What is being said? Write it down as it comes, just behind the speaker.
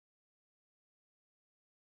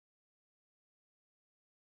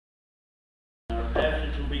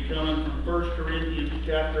coming from 1 Corinthians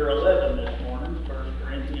chapter 11 this morning. 1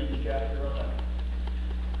 Corinthians chapter 11.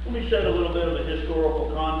 Let me set a little bit of a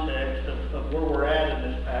historical context of where we're at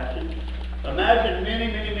in this passage. Imagine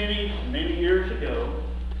many years ago,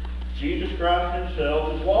 Jesus Christ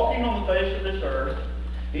himself is walking on the face of this earth.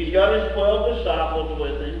 He's got his 12 disciples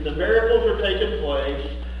with him. The miracles are taking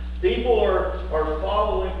place. People are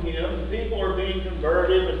following him. People are being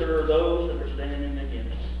converted, but there are those that are standing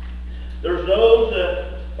against him. There's those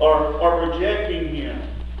that are rejecting him.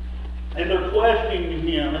 And they're questioning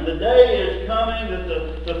him. And the day is coming that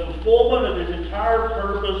the fulfillment of his entire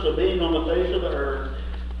purpose of being on the face of the earth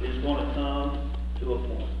is going to come to a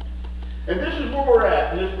point. And this is where we're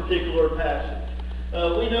at in this particular passage.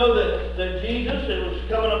 We know that Jesus, it was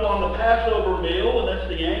coming up on the Passover meal, and that's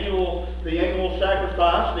the annual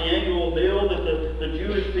sacrifice, the annual meal that the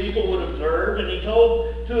Jewish people would observe. And he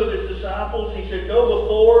told two of his disciples, he said, go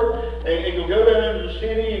before, and you'll go down into the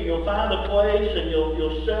city, and you'll find a place, and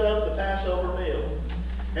you'll set up the Passover meal.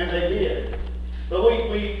 And they did. But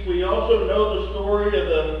we also know the story of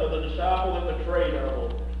the disciple that betrayed our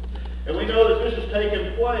Lord. And we know that this has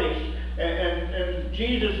taken place. And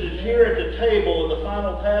Jesus is here at the table of the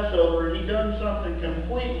final Passover, and he done something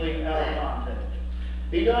completely out of context.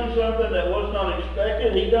 He done something that was not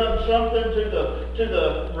expected. He done something to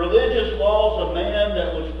the religious laws of man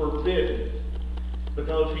that was forbidden,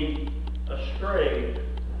 because he strayed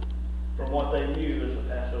from what they knew as the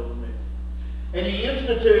Passover meal. And he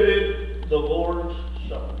instituted the Lord's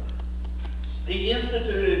Supper. He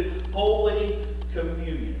instituted Holy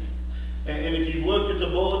Communion. And if you look at the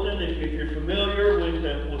bulletin, if you're familiar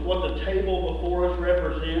with what the table before us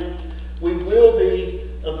represents, we will be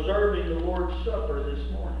observing the Lord's Supper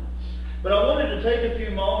this morning. But I wanted to take a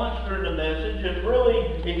few moments during the message and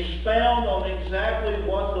really expound on exactly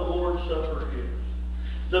what the Lord's Supper is.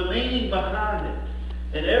 The meaning behind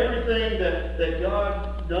it. And everything that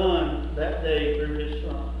God done that day through his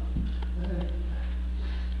Son.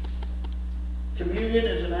 Communion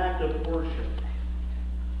is an act of worship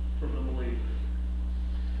from the believer.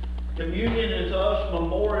 Communion is us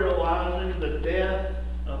memorializing the death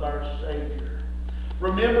of our Savior.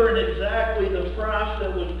 Remembering exactly the price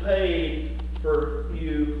that was paid for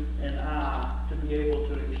you and I to be able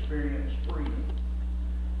to experience freedom.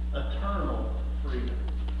 Eternal freedom.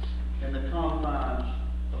 In the confines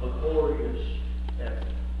of a glorious heaven.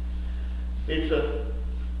 It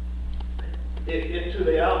to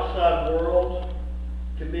the outside world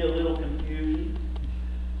can be a little confusing.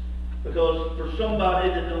 Because for somebody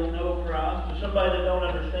that don't know Christ, for somebody that don't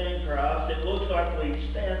understand Christ, it looks like we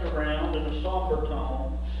stand around in a somber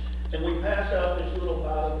tone and we pass out this little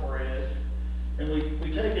bite of bread and we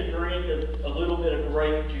take a drink of a little bit of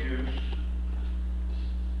grape juice.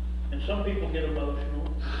 And some people get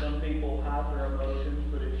emotional, some people hide their emotions,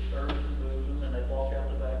 but it stirs and moves them and they walk out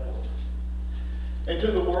the back door. And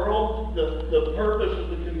to the world, the purpose of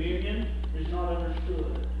the communion is not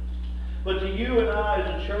understood. But to you and I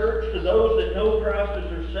as a church, to those that know Christ as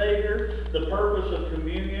their Savior, the purpose of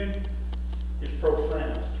communion is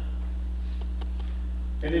profound.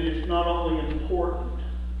 And it is not only important,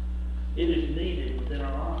 it is needed within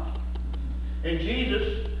our lives. And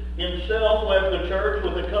Jesus himself left the church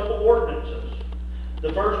with a couple ordinances.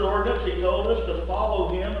 The first ordinance, he told us to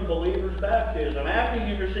follow him in believer's baptism. After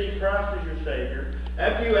you receive Christ as your Savior,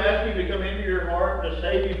 after you ask him to come into your heart to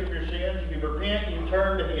save you from your sins, you repent and you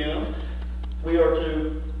turn to him, we are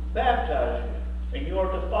to baptize you. And you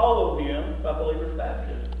are to follow him by believer's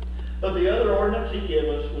baptism. But the other ordinance he gave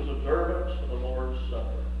us was observance of the Lord's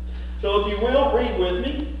Supper. So if you will, read with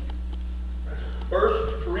me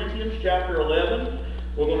 1 Corinthians chapter 11.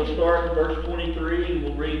 We're going to start in verse 23 and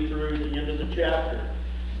we'll read through the end of the chapter.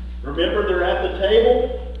 Remember, they're at the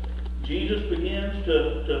table. Jesus begins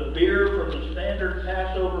to veer from the standard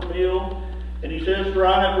Passover meal. And he says, for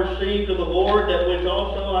I have received of the Lord that which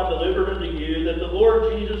also I delivered unto you, that the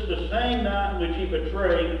Lord Jesus, the same night in which he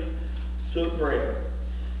betrayed, took bread.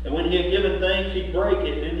 And when he had given thanks, he brake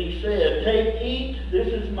it, and he said, take, eat, this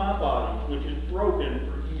is my body, which is broken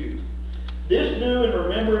for you. This do in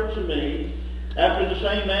remembrance of me. After the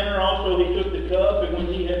same manner also he took the cup, and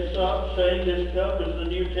when he had supped, saying, this cup is the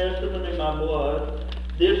New Testament in my blood.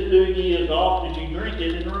 This do ye as oft as ye drink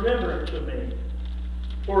it in remembrance of me.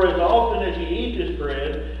 For as often as ye eat this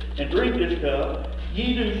bread and drink this cup,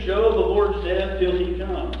 ye do show the Lord's death till he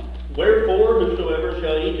come. Wherefore, whosoever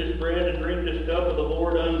shall eat this bread and drink this cup of the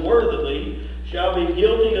Lord unworthily shall be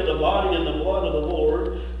guilty of the body and the blood of the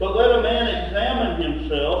Lord. But let a man examine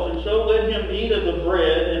himself, and so let him eat of the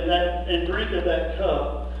bread and drink of that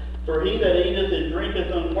cup. For he that eateth and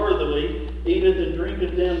drinketh unworthily eateth and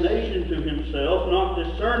drinketh damnation to himself, not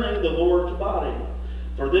discerning the Lord's body.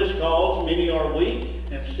 For this cause many are weak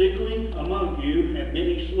and sickly among you, and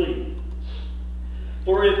many sleep.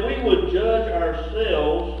 For if we would judge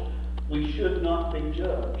ourselves, we should not be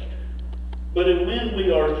judged. But if when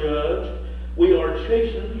we are judged, we are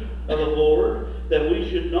chastened of the Lord, that we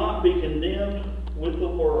should not be condemned with the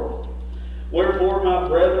world. Wherefore, my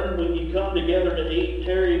brethren, when ye come together to eat,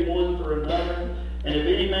 tarry one for another. And if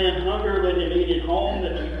any man hunger, let him eat at home,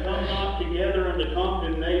 that ye come not together unto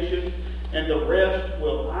condemnation. And the rest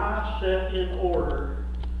will I set in order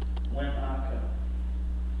when I come.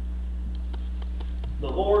 The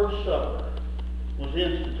Lord's Supper was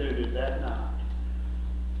instituted that night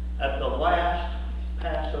at the last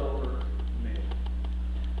Passover meal.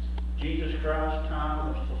 Jesus Christ's time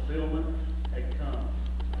of fulfillment had come.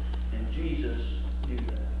 And Jesus knew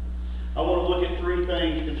that. I want to look at three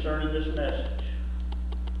things concerning this message.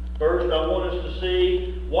 First, I want us to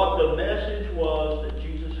see what the message was that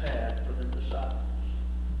Jesus had for the disciples.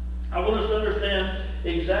 I want us to understand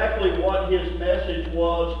exactly what his message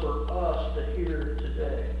was for us to hear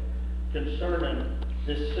today concerning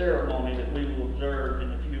this ceremony that we will observe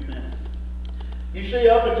in a few minutes. You see,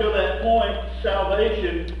 up until that point,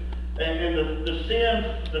 salvation and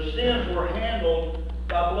the sins were handled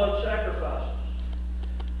by blood sacrifices,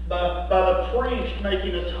 by the priest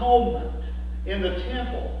making atonement in the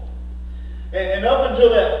temple. And up until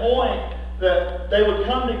that point, that they would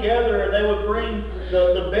come together and they would bring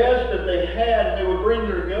the best that they had, and they would bring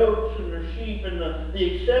their goats and their sheep and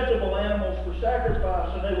the acceptable animals for sacrifice,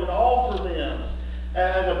 and they would offer them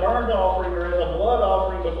as a burnt offering or as a blood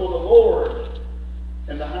offering before the Lord.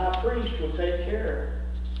 And the high priest would take care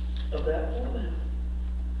of that for them.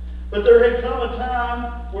 But there had come a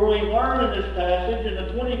time where we learn in this passage, in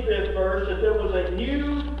the 25th verse, that there was a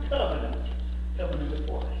new covenant coming into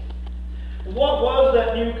play. What was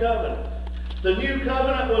that new covenant? The new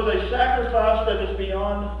covenant was a sacrifice that is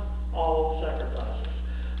beyond all sacrifices.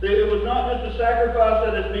 It was not just a sacrifice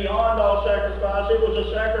that is beyond all sacrifice. It was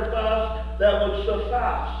a sacrifice that would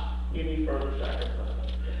suffice any further sacrifice.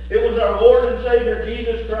 It was our Lord and Savior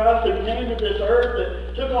Jesus Christ who came to this earth,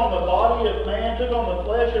 that took on the body of man, took on the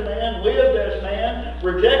flesh of man, lived as man,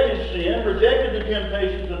 rejected sin, rejected the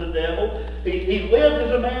temptations of the devil. He lived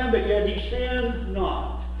as a man, but yet he sinned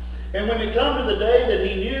not. And when it come to the day that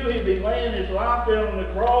he knew he'd be laying his life down on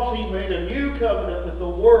the cross, he made a new covenant with the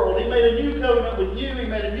world. He made a new covenant with you. He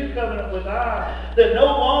made a new covenant with I, that no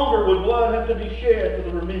longer would blood have to be shed for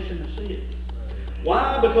the remission of sin.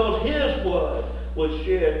 Why? Because his blood was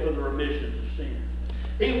shed for the remission of sin.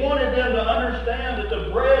 He wanted them to understand that the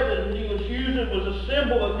bread that he was using was a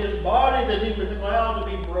symbol of his body that he was allowed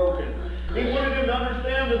to be broken. He wanted them to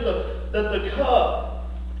understand that the cup,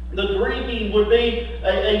 the drinking, would be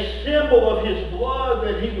a symbol of his blood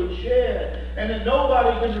that he would shed, and that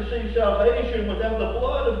nobody can receive salvation without the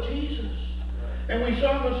blood of Jesus. And we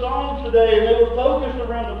sung the songs today, and they were focused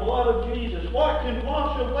around the blood of Jesus. What can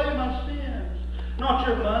wash away my sins? Not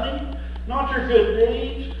your money, not your good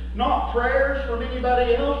deeds, not prayers from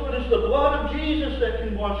anybody else, but it's the blood of Jesus that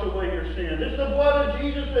can wash away your sin. It's the blood of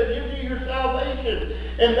Jesus that gives you your salvation.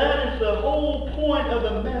 And that is the whole point of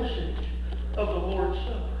the message of the Lord's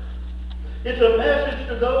Supper. It's a message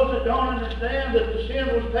to those that don't understand that the sin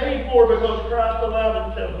was paid for because Christ allowed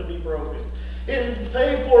himself to be broken. It was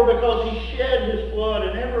paid for because he shed his blood,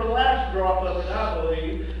 and every last drop of it, I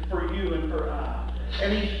believe, for you and for I.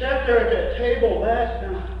 And he sat there at that table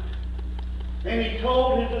that night, and he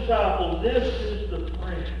told his disciples, this is the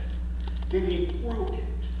bread. And he broke it.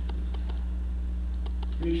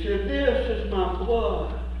 And he said, this is my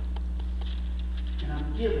blood, and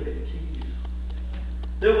I'm giving it to you.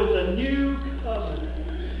 There was a new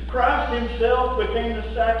covenant. Christ himself became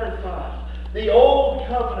the sacrifice. The old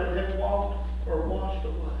covenant had washed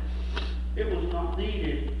away. It was not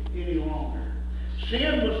needed any longer.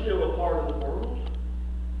 Sin was still a part of the world.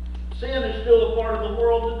 Sin is still a part of the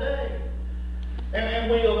world today.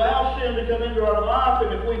 And we allow sin to come into our life,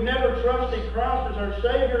 and if we've never trusted Christ as our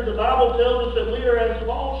Savior, the Bible tells us that we are as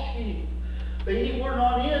lost sheep. But we're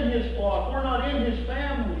not in his flock. We're not in his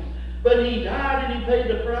family. But he died and he paid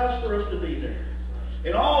the price for us to be there.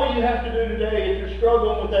 And all you have to do today, if you're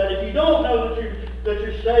struggling with that, if you don't know that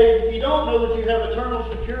you're saved, if you don't know that you have eternal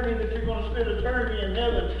security, that you're going to spend eternity in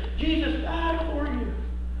heaven, Jesus died for you.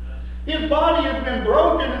 His body has been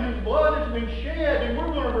broken and his blood has been shed, and we're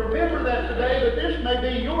going to remember that today, that this may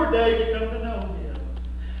be your day to come to know him.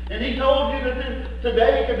 And he told you that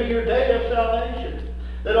today could be your day of salvation.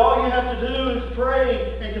 That all you have to do is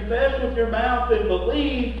pray and confess with your mouth and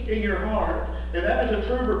believe in your heart And that is a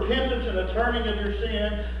true repentance and a turning of your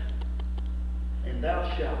sin, and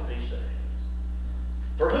thou shalt be saved.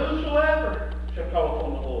 For whosoever shall call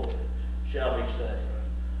upon the Lord shall be saved.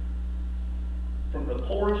 From the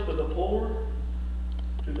poorest of the poor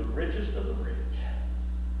to the richest of the rich.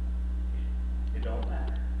 It don't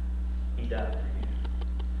matter. He died for you.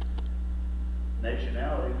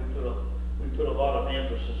 Nationality, we put a lot of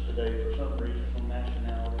emphasis today for some reason on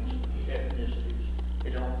nationalities, ethnicities.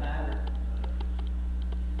 It don't matter.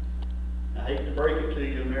 I hate to break it to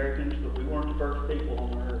you, Americans, but we weren't the first people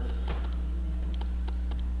on earth.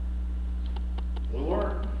 We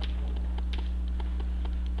weren't.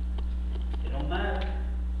 It don't matter.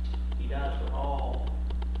 He dies for all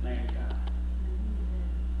mankind.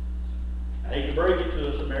 I hate to break it to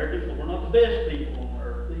us, Americans, but we're not the best people on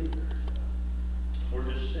earth either.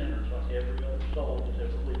 We're just sinners like every other soul that's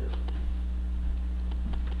ever lived.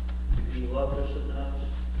 If He loved us enough,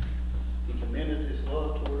 He commended His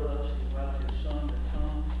love toward us. He allowed His Son to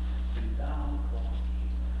come and die on the cross,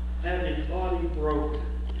 had His body broken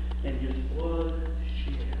and His blood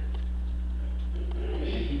shed. And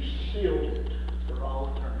He sealed it for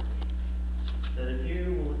all eternity. That if you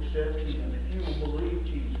will accept Him, if you will believe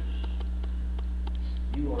Jesus,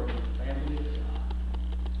 you are in the family of God.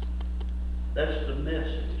 That's the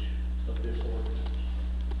message of this ordinance.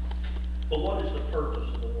 But what is the purpose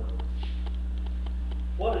of the ordinance?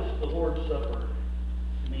 What does the Lord's Supper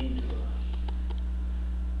mean to us?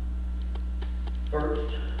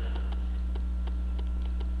 First,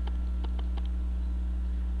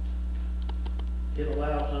 it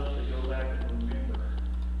allows us to go back and remember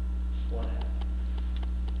what happened.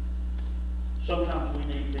 Sometimes we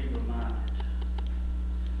need to be reminded.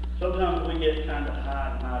 Sometimes we get kind of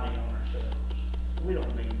high and mighty on ourselves. We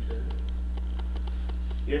don't mean to.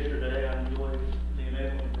 Yesterday I enjoyed being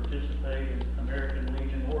able to participate in American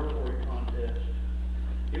Legion Oratory Contest.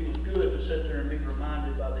 It was good to sit there and be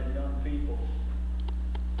reminded by them young people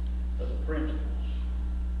of the principles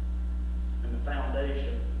and the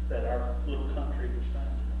foundation that our little country was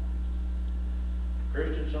founded on.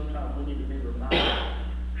 Christians, sometimes we need to be reminded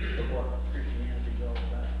of what Christianity is all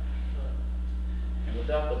about. And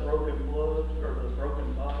without the broken blood, or the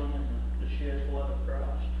broken body and the shed blood of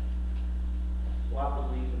Christ, why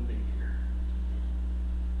would we even be here?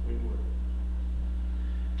 We wouldn't.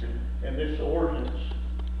 And this ordinance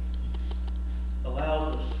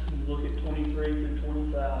allows us to look at 23 through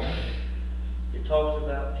 25. It talks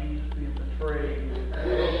about Jesus being betrayed, His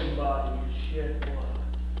broken body, His shed blood.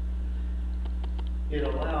 It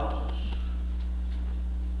allows us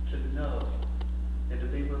to know and to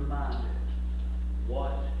be reminded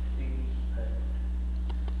what He paid.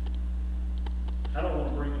 I don't want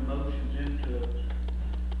to bring emotions into it.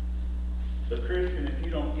 But Christian, if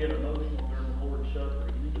you don't get emotional during the Lord's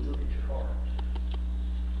Supper, you need to look at your heart.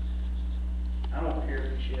 I don't care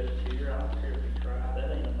if you shed a tear. I don't care if you cry. That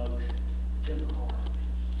ain't emotion. It's in the heart.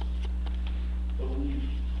 But when you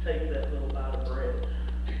take that little bite of bread,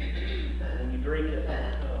 and when you drink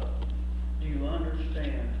that little cup, do you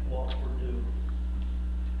understand what we're doing?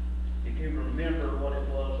 If you remember what it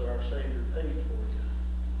was that our Savior paid for you,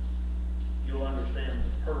 you'll understand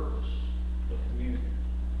the purpose of communion.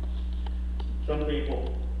 Some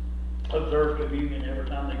people observe communion every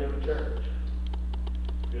time they go to church.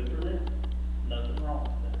 Good for them. Nothing wrong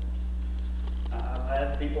with that. I've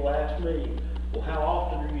had people ask me, well, how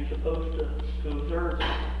often are you supposed to observe it?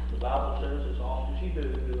 The Bible says as often as you do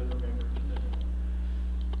in remembrance of me.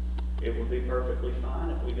 It would be perfectly fine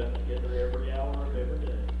if we got together every hour of every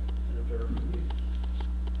day and observed communion.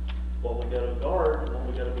 What we got to guard and what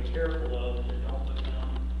we got to be careful of is it don't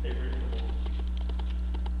become a ritual.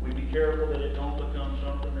 We be careful that it don't become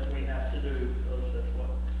something that we have to do because that's what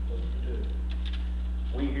we're supposed to do.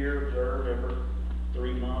 We here observe every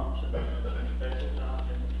 3 months and special times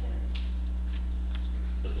in between.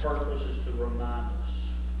 The purpose is to remind us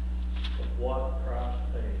of what Christ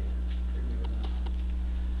paid for you and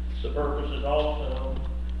I. The purpose is also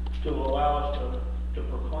to allow us to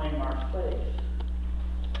proclaim our faith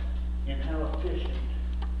in how efficient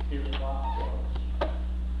His life was,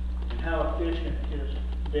 and how efficient His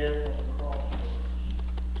death on the cross was,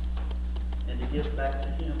 and to give back to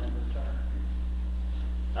Him in return.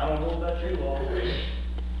 I don't know about you all,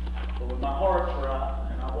 but when my heart's right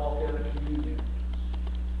and I walk out of communion,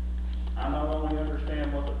 I not only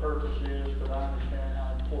understand what the purpose is, but I understand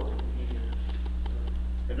how important He is.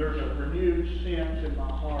 And there's a renewed sense in my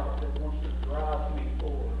heart that wants to drive me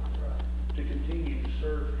forward, to continue to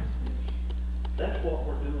serve Him. That's what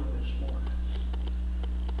we're doing this morning.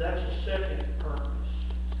 That's the second purpose.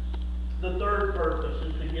 The third purpose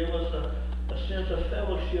is to give us a sense of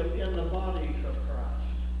fellowship in the body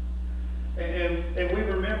And we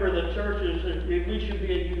remember the churches, that we should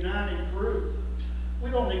be a united group. We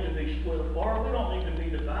don't need to be split apart. We don't need to be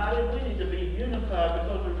divided. We need to be unified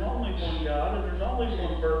because there's only one God, and there's only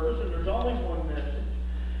one purpose, and there's only one message,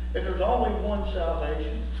 and there's only one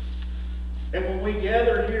salvation. And when we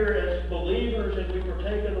gather here as believers and we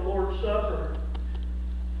partake of the Lord's Supper,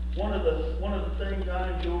 one of the things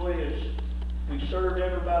I enjoy is we serve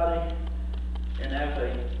everybody, and as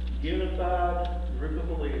a unified group of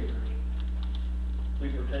believers, we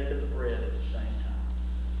partake of the bread at the same time.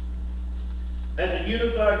 As a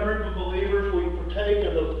unified group of believers, we partake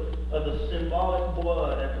of the symbolic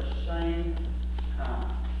blood at the same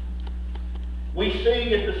time. We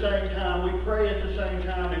sing at the same time, we pray at the same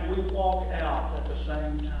time, and we walk out at the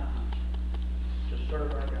same time to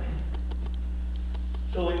serve our God.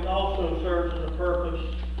 So it also serves as a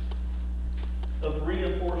purpose of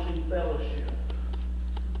reinforcing fellowship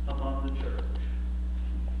among the church.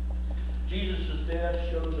 Jesus' death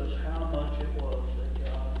shows us how much it was that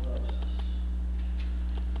God loves us.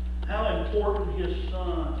 How important His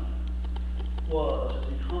Son was as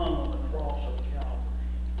He hung on the cross of Calvary.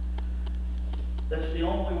 That's the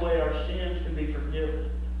only way our sins can be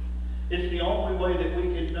forgiven. It's the only way that we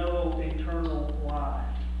can know eternal life.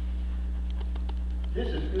 This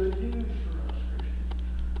is good news for us, Christians.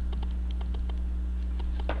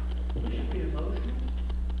 We should be emotional.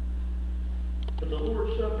 But the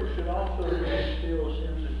Lord's Supper should also instill a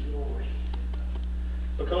sense of joy.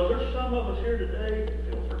 Because there's some of us here today that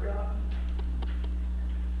feel forgotten.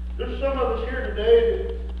 There's some of us here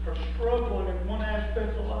today that are struggling in one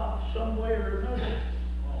aspect of life, some way or another.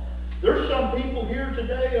 There's some people here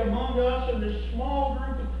today among us in this small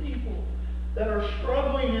group of people that are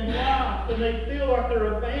struggling in life and they feel like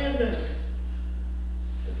they're abandoned.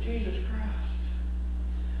 But Jesus Christ,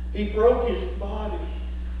 He broke His body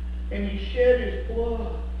and He shed His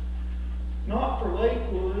blood. Not for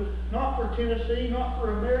Lakewood, not for Tennessee, not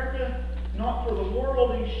for America, not for the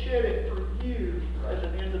world. He shed it for you as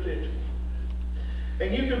an individual.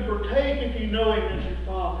 And you can partake if you know Him as your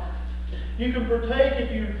Father. You can partake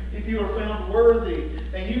if you are found worthy.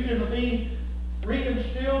 And you can be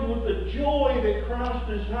reinstilled with the joy that Christ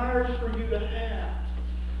desires for you to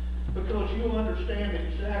have. Because you'll understand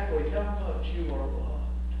exactly how much you are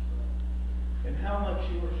loved. And how much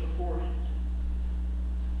you are supported.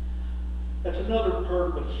 That's another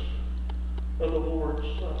purpose of the Lord's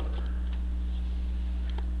Supper.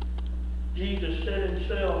 Jesus said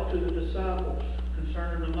Himself to the disciples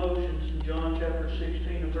concerning the motions in John chapter 16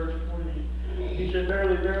 and verse 20. He said,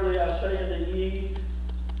 Verily, verily, I say unto ye,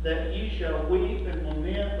 that ye shall weep and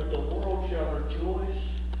lament, but the world shall rejoice.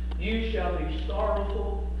 You shall be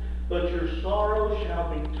sorrowful, but your sorrow shall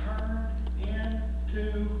be turned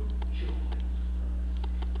into joy.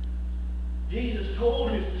 Jesus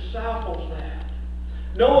told His disciples that,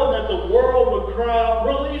 knowing that the world would cry out,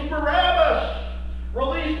 Release Barabbas!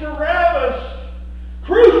 Release Barabbas!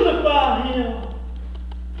 Crucify Him!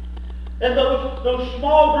 And those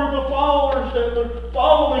small group of followers that were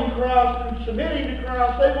following Christ and submitting to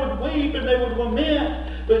Christ, they would weep and they would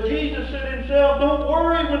lament. But Jesus said Himself, Don't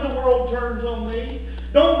worry when the world turns on me.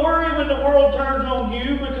 Don't worry when the world turns on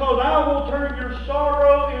you, because I will turn your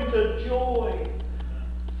sorrow into joy.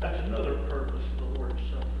 That's another purpose of the Lord's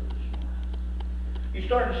Supper this morning. You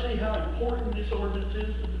start to see how important this ordinance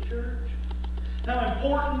is to the church? How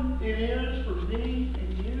important it is for me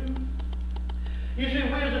and you? You see,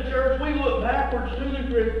 we as a church, we look backwards to the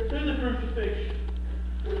crucifixion.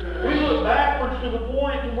 We look backwards to the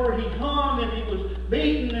point to where He hung and He was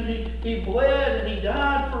beaten and He bled and He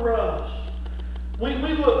died for us. We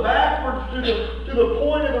look backwards to the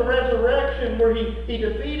point of the resurrection where He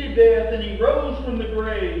defeated death and He rose from the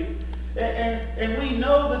grave. And we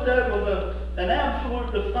know that was an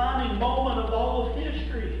absolute defining moment of all of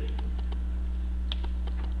history.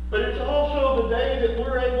 But it's also the day that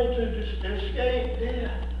we're able to escape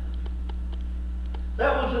death.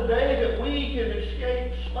 That was the day that we can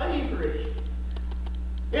escape slavery.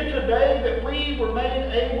 It's a day that we were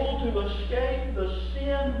made able to escape the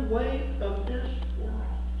sin weight of this world.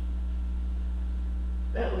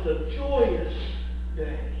 That was a joyous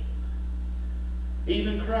day.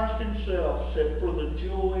 Even Christ Himself said, For the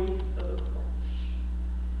joy of the cross.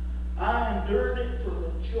 I endured it for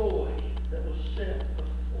the joy that was set before.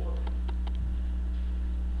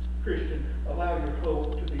 Christian, allow your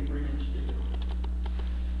hope to be reinstilled.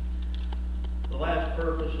 The last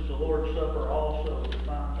purpose of the Lord's Supper also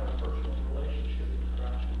defines our personal relationship with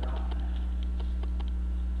Christ and God.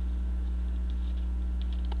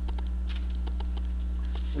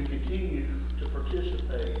 We continue to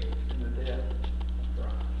participate in the death of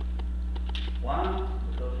Christ. Why?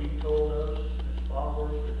 Because He told us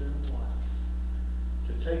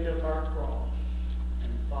take up our cross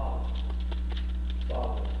and follow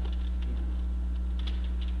Him.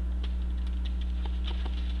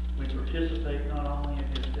 We participate not only in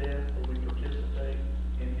His death, but we participate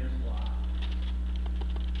in His life.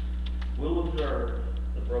 We'll observe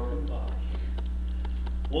the broken body.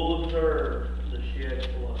 We'll observe the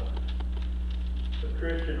shed blood. But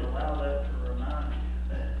Christian, allow that to remind you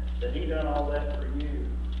that He done all that for you.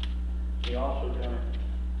 He also done it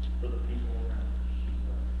for the people around us.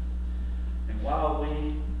 And while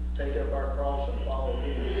we take up our cross and follow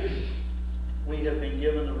Him, we have been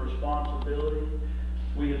given the responsibility,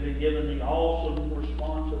 we have been given the awesome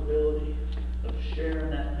responsibility of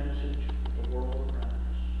sharing that message with the world around us.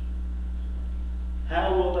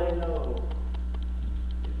 How will they know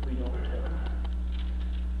if we don't tell them?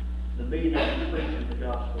 The meaning of preaching the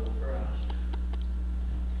gospel of Christ.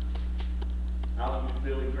 I'll use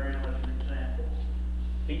Billy Graham as an example.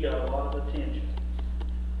 He got a lot of attention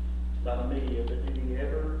by the media, but did he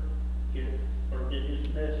ever get, or did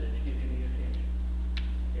his message get any attention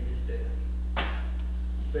in his death?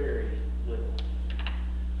 Very little.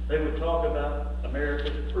 They would talk about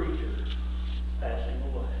America's preacher passing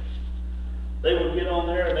away. They would get on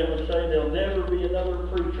there and they would say there'll never be another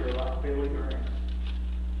preacher like Billy Graham.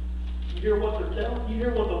 You hear what they're telling? You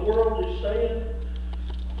hear what the world is saying?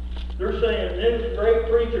 They're saying this great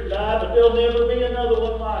preacher died, but there'll never be another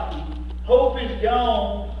one like him. Hope is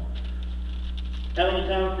gone. How many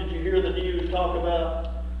times did you hear the news talk about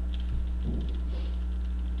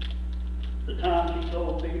the times he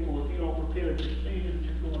told people, if you don't repent of your sins,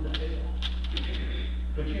 you're going to hell.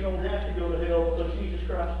 But you don't have to go to hell because Jesus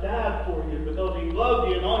Christ died for you, because He loved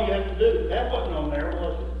you, and all you have to do. That wasn't on there,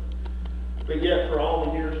 was it? But yet, for all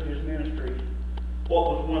the years of His ministry, what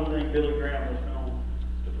was one thing Billy Graham was known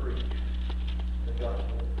to preach? The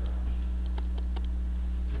gospel of Christ.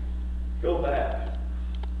 Go back,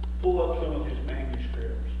 pull up some of his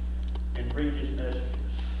manuscripts, and read his messages.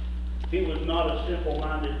 He was not a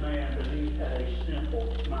simple-minded man, but he had a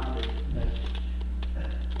simple-minded message.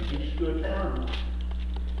 And he stood firm.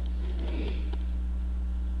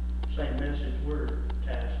 Same message we're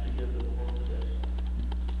tasked to give to the world today.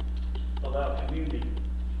 Allow community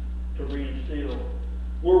to reinstill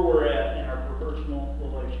where we're at in our personal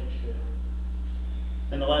relationship.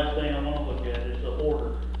 And the last thing I want to look at is the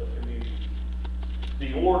order of community.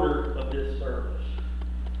 The order of this service.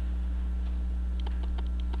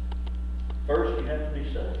 First, you have to be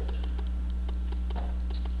saved.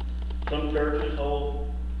 Some churches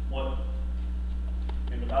hold what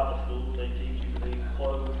in the Bible schools they teach you to be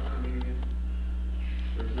closed communion.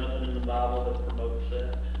 There's nothing in the Bible that promotes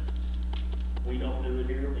that. We don't do it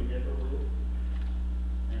here, we never will.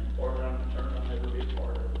 And as far as I'm concerned, I'll never be a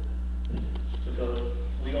part of it. Because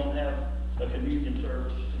we don't have a communion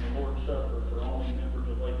service in the Lord's Supper for only members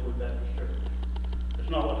of Lakewood Baptist Church. That's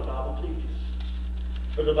not what the Bible teaches.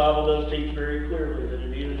 But the Bible does teach very clearly that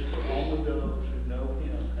it is for only those who know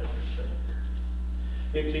Him as their Savior.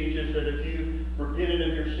 It teaches that if you repented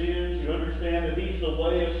of your sins, you understand that He's the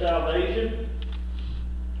way of salvation,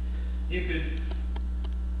 you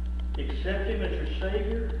could accept Him as your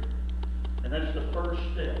Savior, and that's the first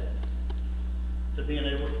step to being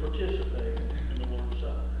able to participate in the Lord's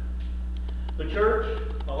Supper. The church,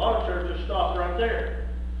 a lot of churches stop right there.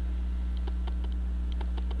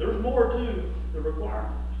 There's more to the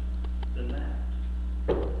requirement than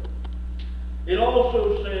that. It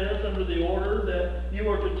also says under the order that you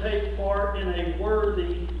are to take part in a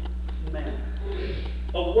worthy manner.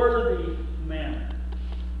 A worthy manner.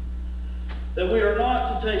 That we are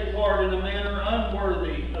not to take part in a manner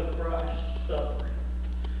unworthy of Christ's suffering.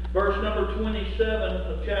 Verse number 27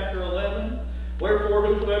 of chapter 11. Wherefore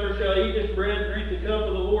whosoever shall eat this bread and drink the cup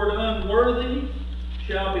of the Lord unworthy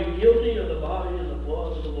shall be guilty of the body and the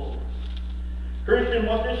blood of the Lord. Christian,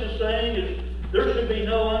 what this is saying is there should be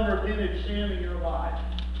no unrepented sin in your life.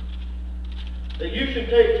 That you should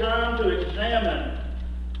take time to examine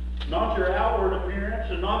not your outward appearance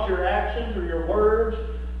and not your actions or your words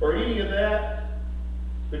or any of that,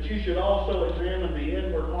 but you should also examine the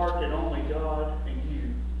inward heart that only God and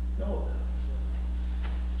you know about.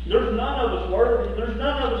 There's none of us worthy. There's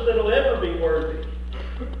none of us that will ever be worthy.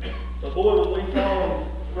 But boy, when we fall on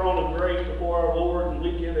the throne of grace before our Lord and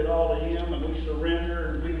we give it all to Him and we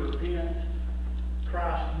surrender and we repent,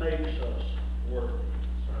 Christ makes us worthy.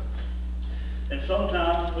 And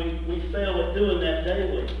sometimes we fail at doing that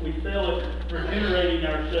daily. We fail at regenerating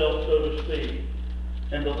ourselves, so to speak.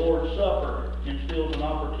 And the Lord's Supper instills an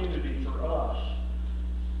opportunity for us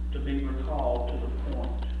to be recalled to the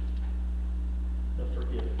point of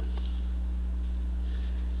forgiveness.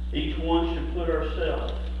 Each one should put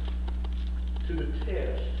ourselves to the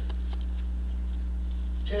test.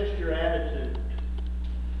 Test your attitude.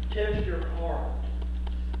 Test your heart.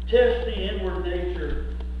 Test the inward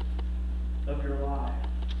nature of your life.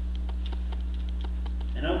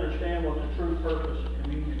 And understand what the true purpose of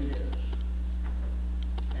communion is.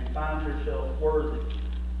 And find yourself worthy.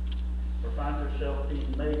 Or find yourself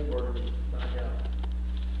being made worthy by God.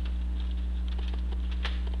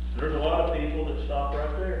 There's a lot of people that stop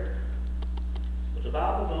right there. But the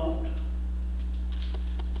Bible don't.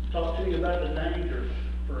 Talk to you about the dangers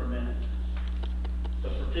for a minute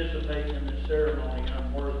of participating in this ceremony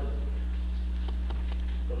unworthily.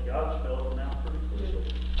 Because God spelled them out pretty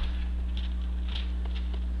clearly.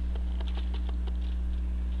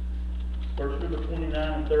 Verse number 29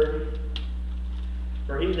 and 30.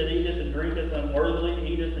 For he that eateth and drinketh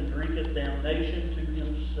unworthily eateth and drinketh damnation to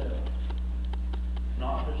himself,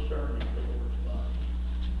 not discerning the Lord's body.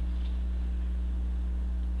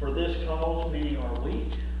 For this cause many are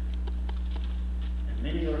weak, and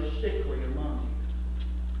many are sickly among you,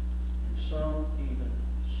 and some even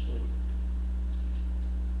sleep.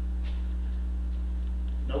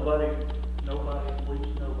 Nobody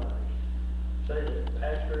believes nobody. Say that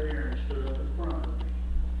Pastor Aaron stood up in front of me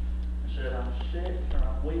and said, I'm sick or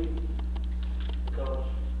I'm weak because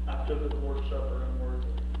I took the Lord's Supper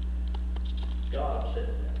unworthily. God said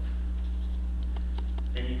that.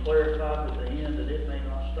 And he clarified at the end that it may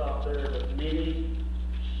not stop there, but many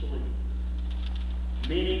sleep.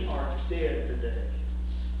 Many are dead today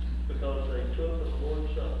because they took the Lord's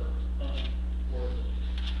Supper unworthily.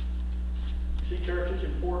 See, church, it's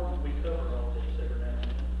important that we cover all this every now and then.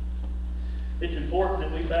 It's important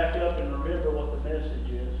that we back up and remember what the message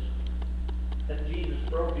is. That Jesus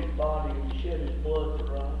broke his body and shed his blood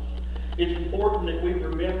for us. It's important that we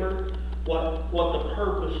remember what the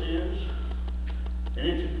purpose is. And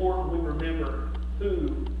it's important we remember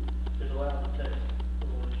who is allowed to take the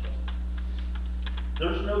Lord's Supper.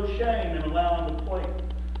 There's no shame in allowing the plate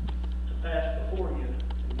to pass before you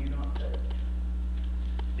and you not take it.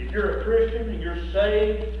 If you're a Christian and you're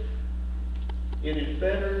saved, it is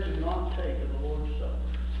better to not take of the Lord's Supper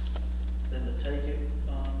than to take it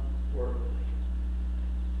unworthily.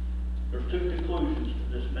 There's two conclusions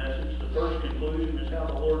to this message. The first conclusion is how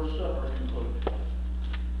the Lord's Supper concluded.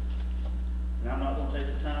 And I'm not going to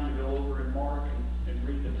take the time to go over in Mark and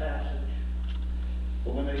read the passage.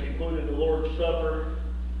 But when they concluded the Lord's Supper,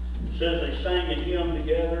 it says they sang a hymn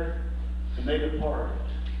together and they departed.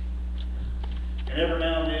 And every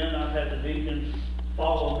now and then I've had the deacons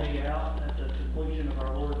follow me out at the completion of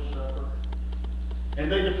our Lord's Supper.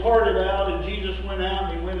 And they departed out, and Jesus went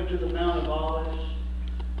out and he went into the Mount of Olives.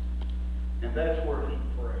 And that's where he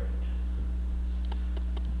prayed.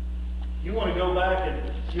 You want to go back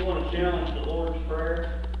and you want to challenge the Lord's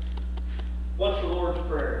Prayer? What's the Lord's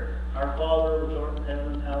Prayer? Our Father which art in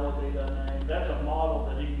heaven, hallowed be thy name. That's a model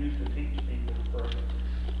that he used to teach people to pray.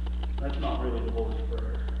 That's not really the Lord's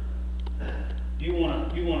Prayer. You want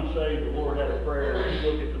to say the Lord had a prayer. You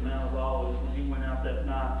look at the Mount of Olives when he went out that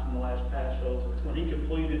night from the last Passover. When he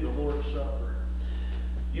completed the Lord's Supper,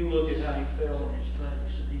 you look at how he fell on his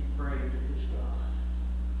face and he prayed to his God,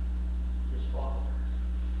 his Father.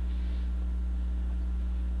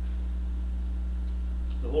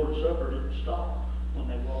 The Lord's Supper didn't stop when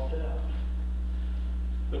they walked out,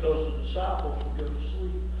 because the disciples would go to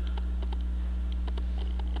sleep.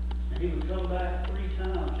 And he would come back 3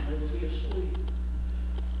 times and they would be asleep.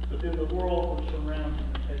 But then the world would surround him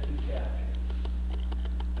and take him captive.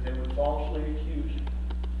 And they would falsely accuse him.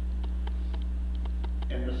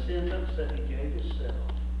 And the sentence that he gave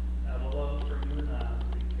himself, out of love for you and I,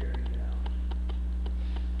 would be carried out.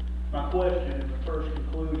 My question in the first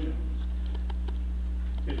conclusion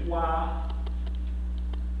is why,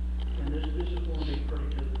 and this is going to be pretty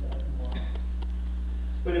good point and why.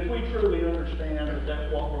 But if we truly understand that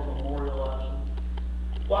that's what we're memorializing,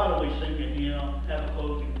 why do we sing a hymn, have a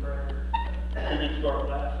closing prayer, and then start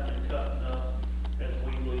laughing and cutting up as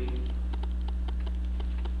we leave?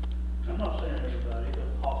 I'm not saying everybody, but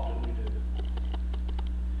often we do.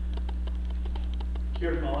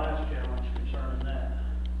 Here's my last challenge concerning that.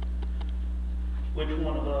 Which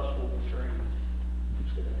one of us will betray him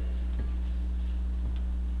today?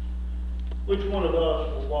 Which one of us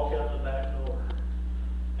will walk out the back door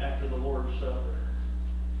after the Lord's Supper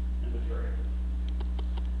and betray him?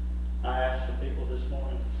 I asked the people this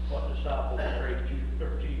morning, what disciple betrayed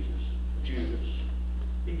Jesus? Judas.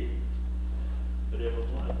 He didn't. But every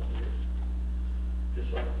one of us did.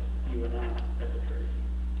 Just like you and I have betrayed him.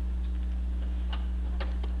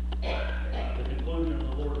 The conclusion of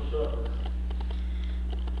the Lord's Supper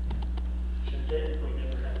should technically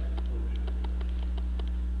never have a conclusion.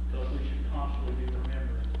 Because we should constantly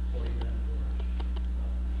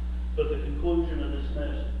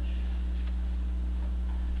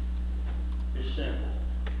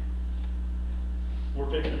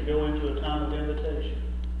to go into a time of invitation.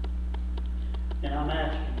 And I'm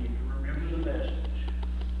asking you to remember the message,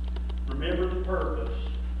 remember the purpose,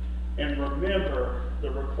 and remember the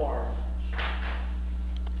requirements.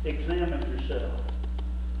 Examine yourself,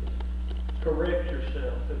 correct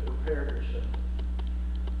yourself, and prepare yourself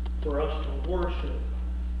for us to worship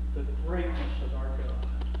the greatness of our God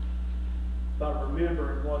by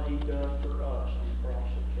remembering what He done for us on the cross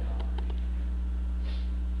of Calvary.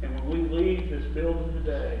 And when we leave this building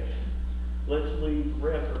today, let's leave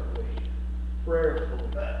reverently, prayerfully,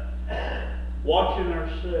 watching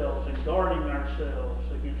ourselves and guarding ourselves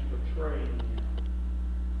against betraying Him,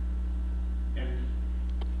 and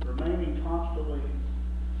remaining constantly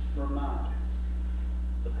reminded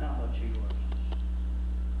of how much He loves us.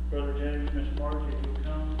 Brother James, Miss Margie, if you'll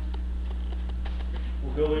come,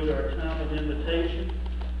 we'll go into our time of invitation.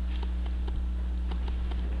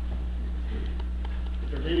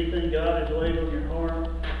 If there's anything God has laid on your heart,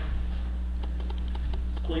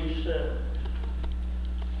 please say it.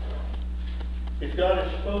 If God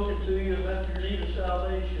has spoken to you